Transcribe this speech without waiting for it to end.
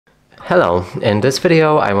Hello, in this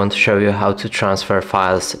video I want to show you how to transfer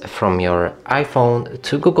files from your iPhone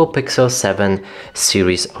to Google Pixel 7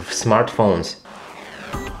 series of smartphones.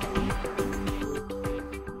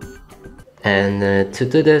 And to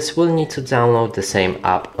do this we'll need to download the same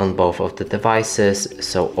app on both of the devices,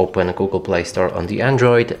 so open Google Play Store on the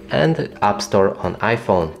Android and App Store on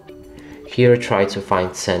iPhone. Here try to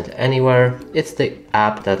find Send Anywhere. It's the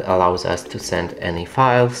app that allows us to send any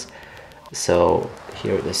files. So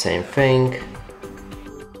here the same thing.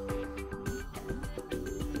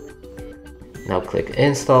 Now click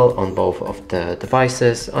install on both of the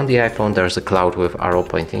devices. On the iPhone there's a cloud with arrow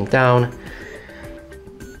pointing down.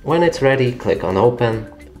 When it's ready, click on open,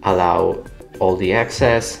 allow all the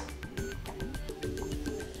access.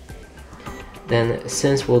 Then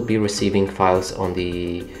since we'll be receiving files on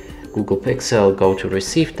the Google Pixel, go to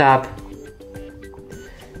receive tab.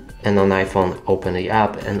 And on iPhone open the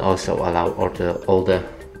app and also allow all the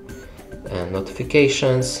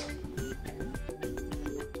notifications.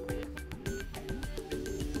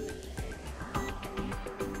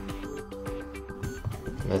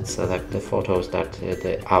 Let's select the photos that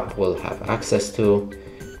the app will have access to.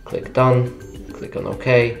 Click done, click on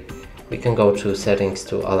OK. We can go to settings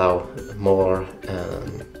to allow more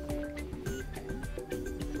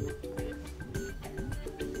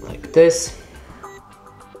like this.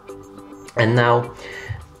 And now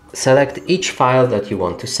select each file that you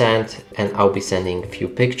want to send, and I'll be sending a few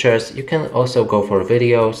pictures. You can also go for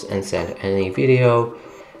videos and send any video,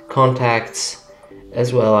 contacts,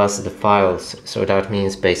 as well as the files. So that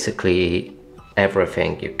means basically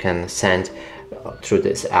everything you can send through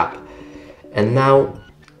this app. And now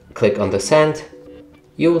click on the send.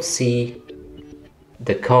 You will see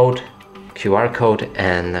the code, QR code,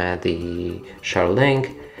 and the share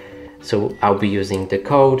link. So I'll be using the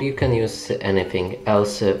code. You can use anything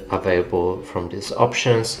else available from these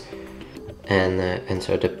options, and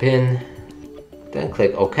enter the PIN, then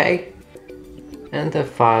click OK, and the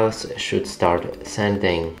files should start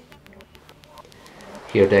sending.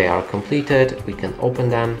 Here they are completed. We can open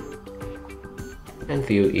them and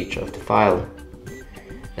view each of the file.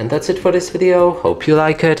 And that's it for this video. Hope you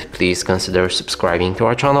like it. Please consider subscribing to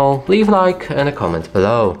our channel, leave a like and a comment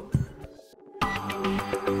below.